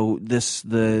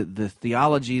 the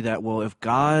theology that, well, if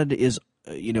God is,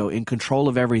 in control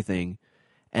of everything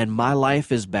and my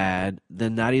life is bad,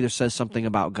 then that either says something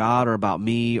about God or about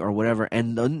me or whatever.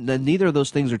 And then neither of those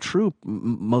things are true,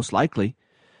 most likely.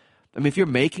 I mean, if you're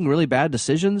making really bad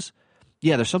decisions,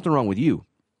 yeah, there's something wrong with you.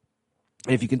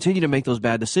 And if you continue to make those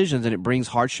bad decisions and it brings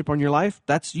hardship on your life,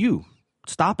 that's you.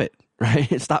 Stop it,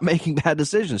 right? Stop making bad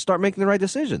decisions. Start making the right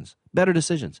decisions, better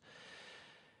decisions.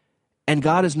 And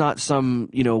God is not some,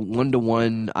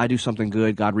 one-to-one, I do something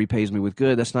good, God repays me with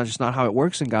good. That's just not how it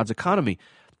works in God's economy.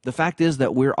 The fact is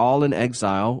that we're all in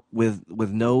exile with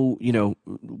no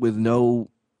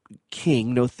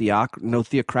king, no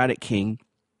theocratic king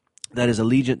that is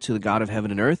allegiant to the God of heaven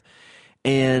and earth,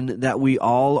 and that we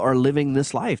all are living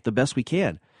this life the best we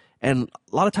can. And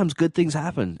a lot of times good things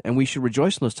happen, and we should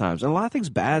rejoice in those times. And a lot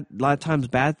of times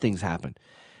bad things happen.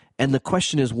 And the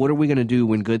question is, what are we going to do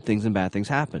when good things and bad things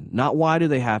happen? Not why do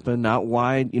they happen, not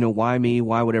why, why me,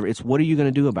 why whatever. It's what are you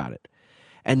going to do about it?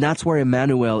 And that's where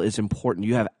Emmanuel is important.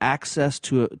 You have access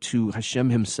to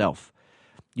Hashem himself.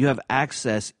 You have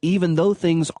access, even though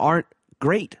things aren't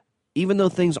great. Even though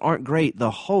things aren't great,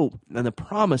 the hope and the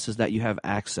promise is that you have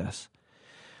access.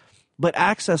 But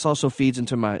access also feeds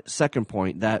into my second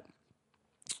point, that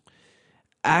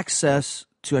access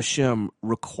to Hashem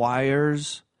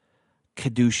requires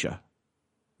Kedusha,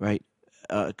 right?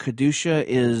 Kedusha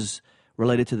is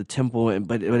related to the temple,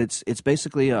 but it's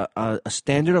basically a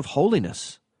standard of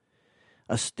holiness,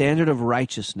 a standard of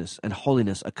righteousness and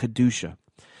holiness, a Kedusha.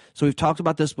 So we've talked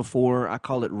about this before. I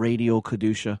call it radial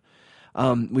Kedusha.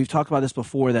 We've talked about this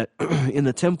before, that in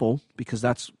the temple, because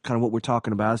that's kind of what we're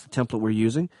talking about, is the template we're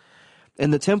using.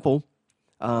 In the temple,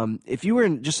 if you were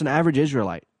just an average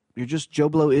Israelite, you're just Joe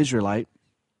Blow Israelite,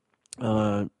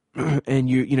 and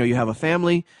you have a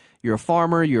family, you're a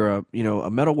farmer, you're a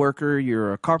metal worker,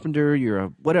 you're a carpenter, you're a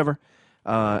whatever,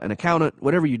 an accountant,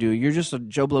 whatever you do, you're just a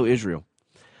Joe Blow Israel.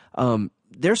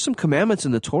 There's some commandments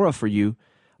in the Torah for you,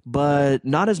 but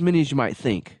not as many as you might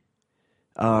think.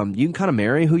 You can kind of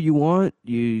marry who you want.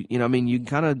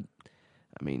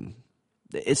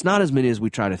 It's not as many as we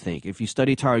try to think. If you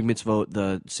study Targum Mitzvot,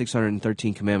 the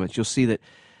 613 commandments, you'll see that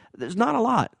there's not a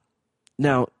lot.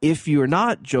 Now, if you're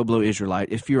not Joe Blow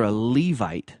Israelite, if you're a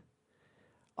Levite,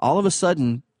 all of a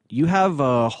sudden you have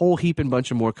a whole heap and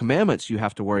bunch of more commandments you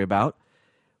have to worry about.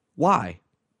 Why?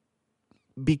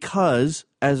 Because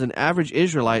as an average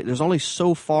Israelite, there's only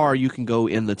so far you can go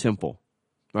in the temple,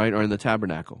 right, or in the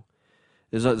tabernacle.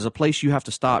 There's a place you have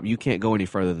to stop. You can't go any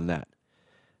further than that.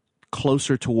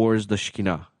 Closer towards the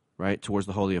Shekinah, right, towards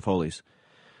the Holy of Holies.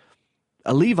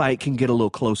 A Levite can get a little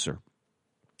closer.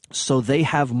 So they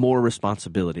have more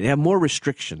responsibility. They have more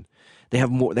restriction. They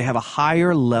have a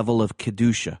higher level of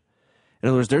Kedusha. In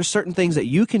other words, there's certain things that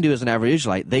you can do as an average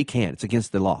Israelite. They can't. It's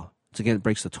against the law. It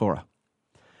breaks the Torah.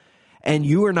 And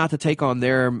you are not to take on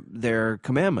their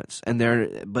commandments,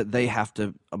 but they have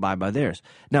to abide by theirs.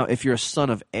 Now, if you're a son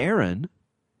of Aaron,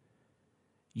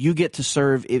 you get to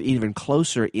serve even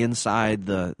closer inside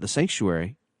the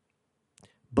sanctuary,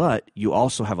 but you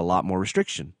also have a lot more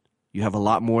restriction. You have a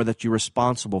lot more that you're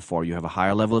responsible for. You have a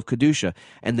higher level of Kedusha.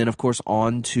 And then, of course,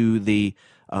 on to the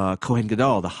Kohen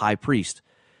Gadol, the high priest.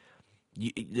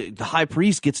 The high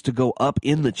priest gets to go up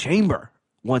in the chamber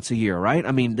once a year, right?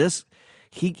 I mean,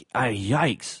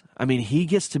 yikes. I mean, he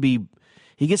gets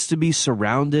to be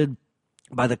surrounded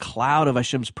by the cloud of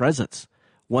Hashem's presence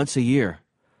once a year.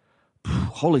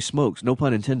 Holy smokes, no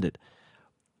pun intended.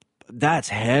 That's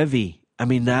heavy. I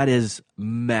mean, that is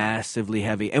massively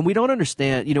heavy. And we don't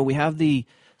understand,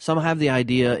 some have the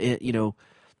idea,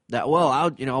 that, well,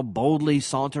 I'll boldly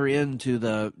saunter into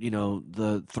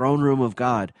the throne room of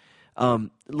God.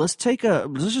 Let's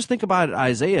just think about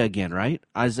Isaiah again, right?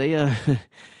 Isaiah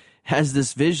has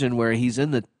this vision where he's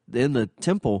in the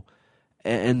temple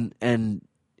and in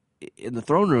the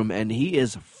throne room, and he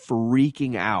is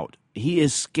freaking out. He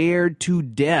is scared to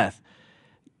death.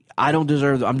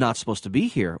 I'm not supposed to be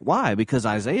here. Why? Because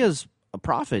Isaiah's a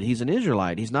prophet. He's an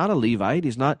Israelite. He's not a Levite.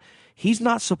 He's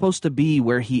not supposed to be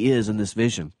where he is in this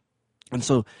vision. And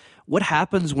so what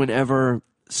happens whenever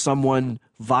someone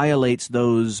violates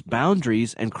those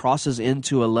boundaries and crosses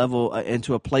into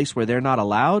a place where they're not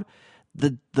allowed?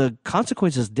 The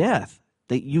consequence is death,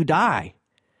 that you die.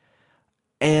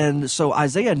 And so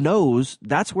Isaiah knows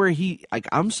that's where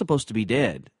I'm supposed to be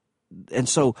dead. And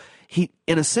so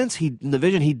in a sense, in the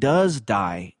vision, he does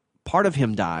die. Part of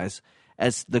him dies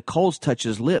as the coals touch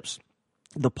his lips.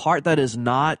 The part that is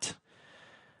not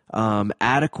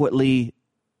adequately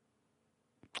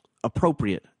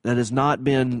appropriate, that has not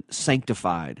been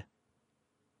sanctified,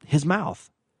 his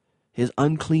mouth, his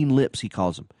unclean lips, he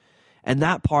calls them. And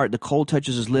that part, the coal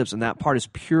touches his lips, and that part is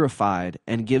purified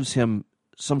and gives him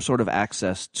some sort of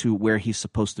access to where he's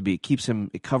supposed to be.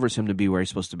 It covers him to be where he's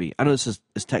supposed to be. I know this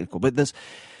is technical, but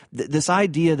this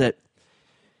idea that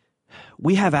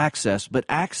we have access, but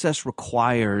access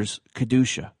requires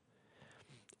kedusha.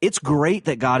 It's great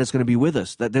that God is going to be with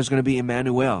us, that there's going to be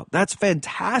Emmanuel. That's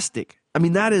fantastic. I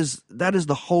mean, that is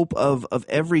the hope of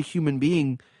every human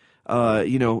being,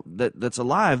 that's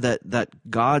alive, that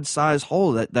God-sized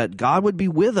whole, that God would be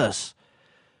with us.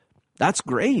 That's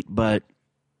great, but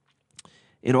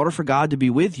in order for God to be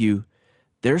with you,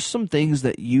 there's some things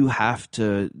that you have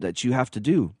to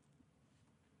do.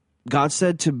 God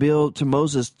said to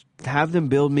Moses, have them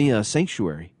build me a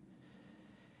sanctuary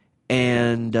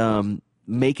and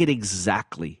make it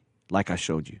exactly like I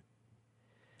showed you.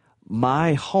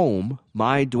 My home,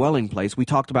 my dwelling place, we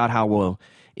talked about how, well,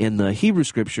 in the Hebrew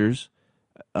scriptures,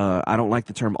 I don't like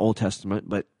the term Old Testament,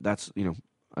 but that's,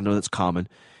 I know that's common.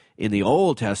 In the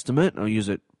Old Testament, I'll use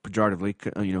it pejoratively,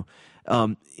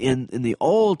 in the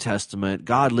Old Testament,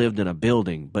 God lived in a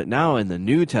building, but now in the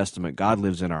New Testament, God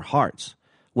lives in our hearts.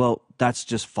 Well, that's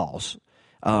just false.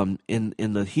 In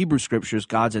the Hebrew scriptures,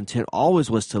 God's intent always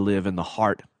was to live in the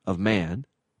heart of man.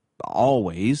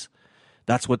 Always.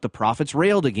 That's what the prophets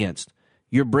railed against.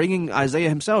 You're bringing Isaiah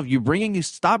himself.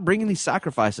 Stop bringing these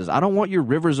sacrifices. I don't want your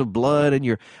rivers of blood and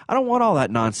I don't want all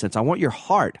that nonsense. I want your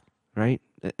heart, right?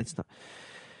 It's not.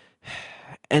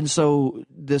 And so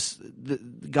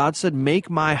God said, make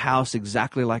my house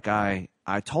exactly like I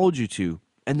told you to.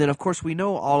 And then, of course, we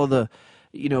know all of the,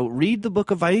 read the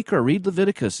book of Vayikra, read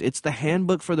Leviticus. It's the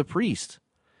handbook for the priest.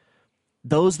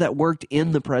 Those that worked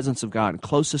in the presence of God,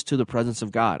 closest to the presence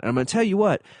of God. And I'm going to tell you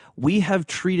what, we have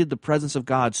treated the presence of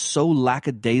God so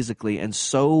lackadaisically, and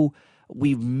so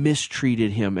we've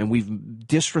mistreated him and we've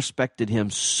disrespected him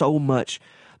so much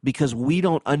because we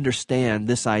don't understand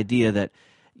this idea that,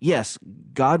 yes,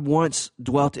 God once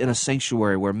dwelt in a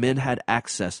sanctuary where men had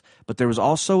access, but there was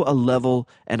also a level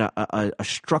and a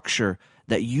structure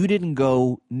that you didn't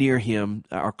go near him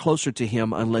or closer to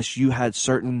him unless you had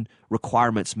certain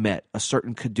requirements met, a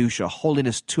certain kedusha,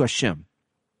 holiness to Hashem.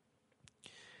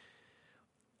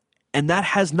 And that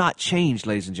has not changed,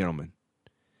 ladies and gentlemen.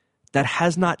 That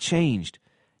has not changed.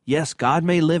 Yes, God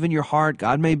may live in your heart.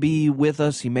 God may be with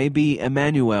us. He may be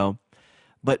Emmanuel.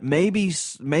 But maybe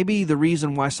the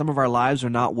reason why some of our lives are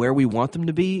not where we want them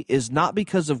to be is not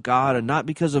because of God and not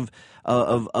because of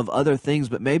other things,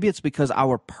 but maybe it's because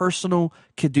our personal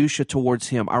kedusha towards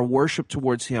him, our worship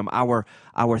towards him, our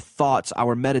thoughts,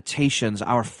 our meditations,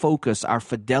 our focus, our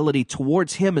fidelity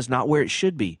towards him is not where it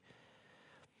should be.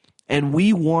 And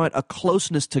we want a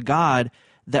closeness to God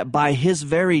that by his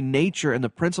very nature and the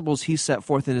principles he set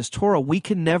forth in his Torah, we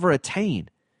can never attain.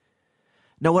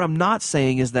 Now, what I'm not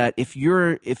saying is that if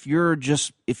you're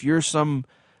some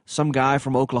guy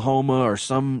from Oklahoma or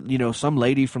some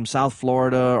lady from South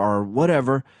Florida or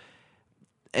whatever,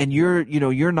 and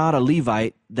you're not a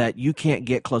Levite, that you can't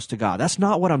get close to God. That's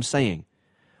not what I'm saying.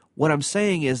 What I'm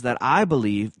saying is that I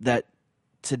believe that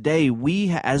today we,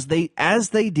 as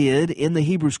they did in the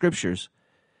Hebrew scriptures,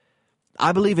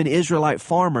 I believe an Israelite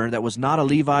farmer that was not a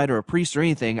Levite or a priest or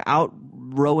anything, out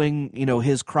rowing,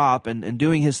 his crop and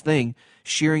doing his thing,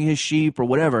 shearing his sheep or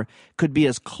whatever, could be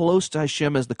as close to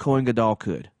Hashem as the Kohen Gadol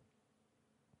could.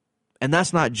 And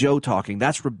that's not Joe talking.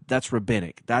 That's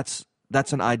rabbinic. That's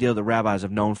an idea the rabbis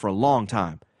have known for a long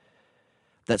time.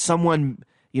 That someone,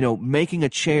 making a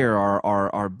chair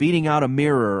or beating out a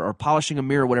mirror or polishing a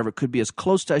mirror or whatever could be as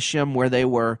close to Hashem where they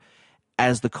were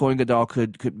as the Kohen Gadol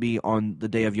could be on the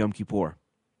day of Yom Kippur.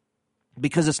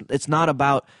 Because it's not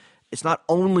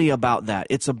only about that.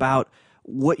 It's about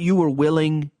what you were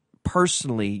willing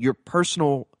personally, your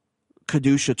personal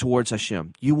kedusha towards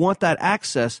Hashem. You want that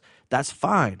access, that's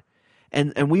fine.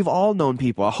 And we've all known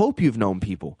people, I hope you've known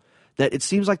people, that it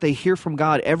seems like they hear from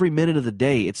God every minute of the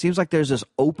day. It seems like there's this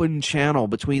open channel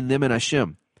between them and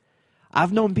Hashem.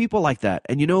 I've known people like that.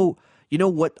 And you know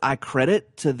what I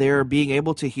credit to their being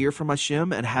able to hear from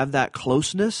Hashem and have that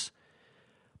closeness?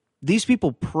 These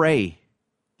people pray.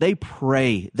 They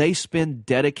pray. They spend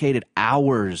dedicated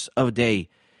hours of a day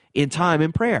in time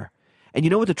in prayer. And you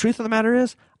know what the truth of the matter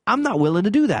is? I'm not willing to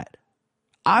do that.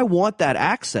 I want that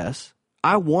access.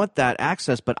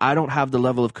 But I don't have the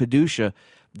level of kedusha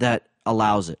that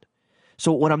allows it.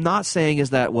 So what I'm not saying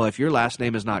is that, well, if your last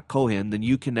name is not Cohen, then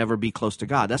you can never be close to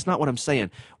God. That's not what I'm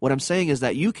saying. What I'm saying is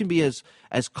that you can be as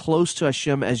close to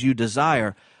Hashem as you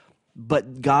desire,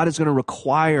 but God is going to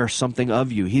require something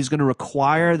of you. He's going to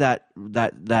require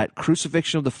that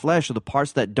crucifixion of the flesh, of the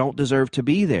parts that don't deserve to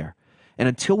be there. And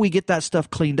until we get that stuff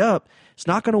cleaned up, it's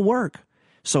not going to work.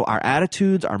 So our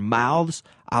attitudes, our mouths,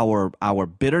 our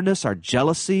bitterness, our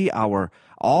jealousy,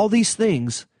 all these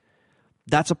things,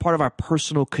 that's a part of our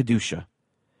personal kedusha.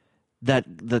 That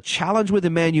the challenge with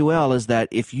Emmanuel is that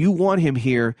if you want him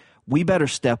here, we better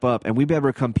step up and we better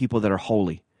become people that are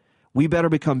holy. We better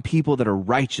become people that are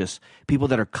righteous, people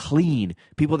that are clean,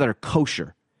 people that are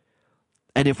kosher.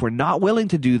 And if we're not willing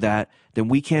to do that, then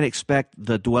we can't expect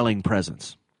the dwelling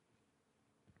presence.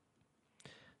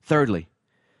 Thirdly,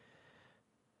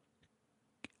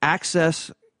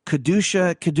 access,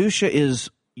 kedusha. Kedusha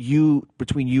is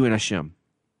between you and Hashem.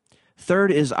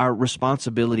 Third is our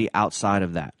responsibility outside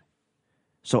of that.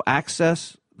 So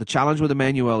access, the challenge with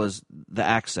Emmanuel is the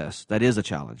access. That is a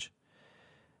challenge.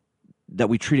 That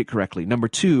we treat it correctly. Number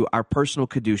 2, our personal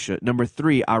kedusha. Number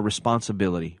 3, our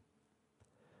responsibility.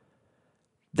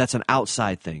 That's an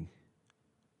outside thing.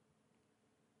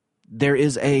 There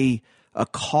is a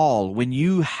call when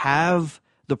you have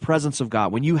the presence of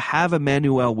God, when you have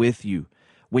Emmanuel with you,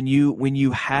 when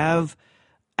you have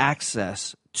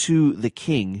access to the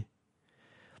King,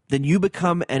 then you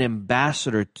become an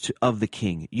ambassador of the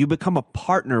King. You become a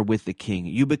partner with the King.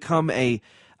 You become a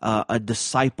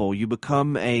disciple. You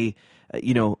become a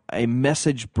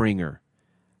message bringer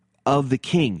of the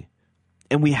King.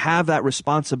 And we have that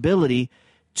responsibility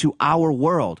to our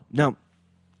world. Now,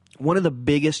 one of the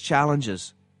biggest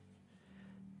challenges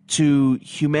to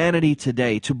humanity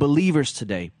today, to believers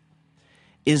today,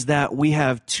 is that we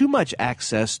have too much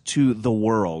access to the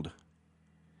world.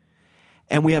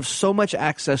 And we have so much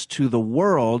access to the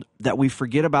world that we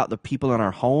forget about the people in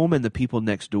our home and the people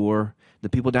next door, the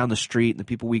people down the street, and the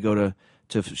people we go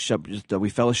that we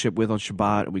fellowship with on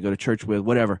Shabbat, and we go to church with,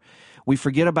 whatever. We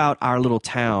forget about our little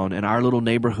town and our little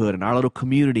neighborhood and our little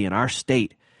community and our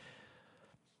state.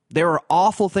 There are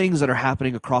awful things that are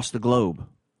happening across the globe.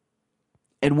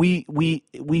 And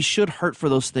we should hurt for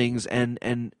those things.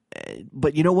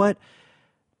 But you know what?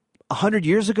 100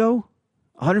 years ago,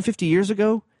 150 years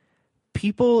ago,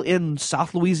 people in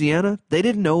South Louisiana, they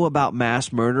didn't know about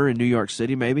mass murder in New York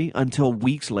City maybe until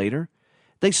weeks later.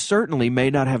 They certainly may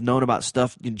not have known about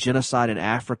stuff in genocide in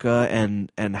Africa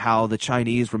and how the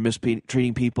Chinese were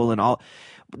mistreating people and all.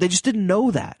 They just didn't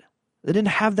know that. They didn't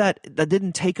have that. That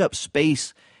didn't take up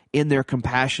space in their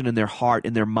compassion, in their heart,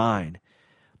 in their mind.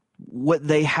 What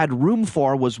they had room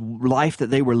for was life that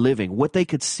they were living, what they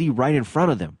could see right in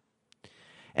front of them.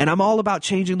 And I'm all about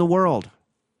changing the world.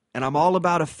 And I'm all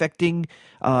about affecting,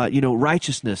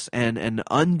 righteousness and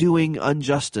undoing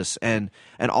injustice and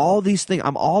all these things.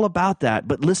 I'm all about that.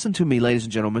 But listen to me, ladies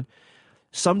and gentlemen.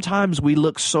 Sometimes we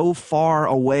look so far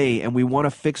away and we want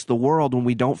to fix the world when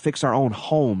we don't fix our own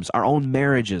homes, our own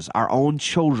marriages, our own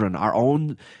children, our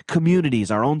own communities,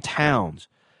 our own towns.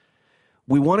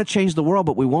 We want to change the world,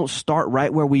 but we won't start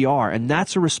right where we are. And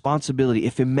that's a responsibility.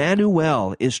 If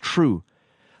Emmanuel is true,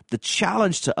 the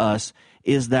challenge to us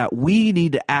is that we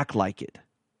need to act like it.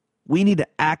 We need to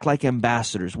act like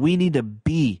ambassadors. We need to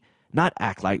be, not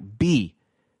act like,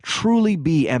 truly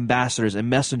be ambassadors and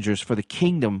messengers for the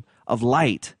kingdom of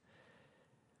light.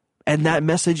 And that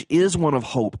message is one of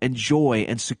hope and joy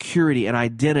and security and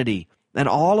identity and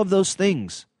all of those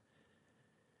things.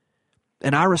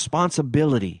 And our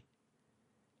responsibility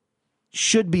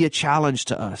should be a challenge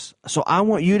to us. So I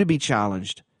want you to be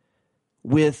challenged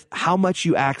with how much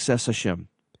you access Hashem.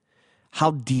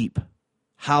 How deep,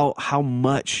 how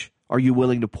much are you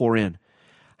willing to pour in?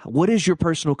 What is your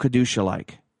personal kedusha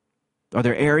like? Are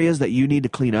there areas that you need to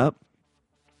clean up?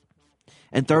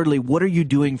 And thirdly, what are you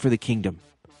doing for the kingdom?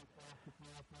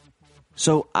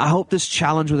 So I hope this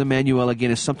challenge with Emmanuel,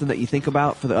 again, is something that you think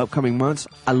about for the upcoming months.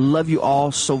 I love you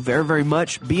all so very, very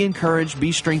much. Be encouraged,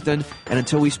 be strengthened, and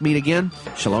until we meet again,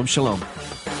 shalom, shalom.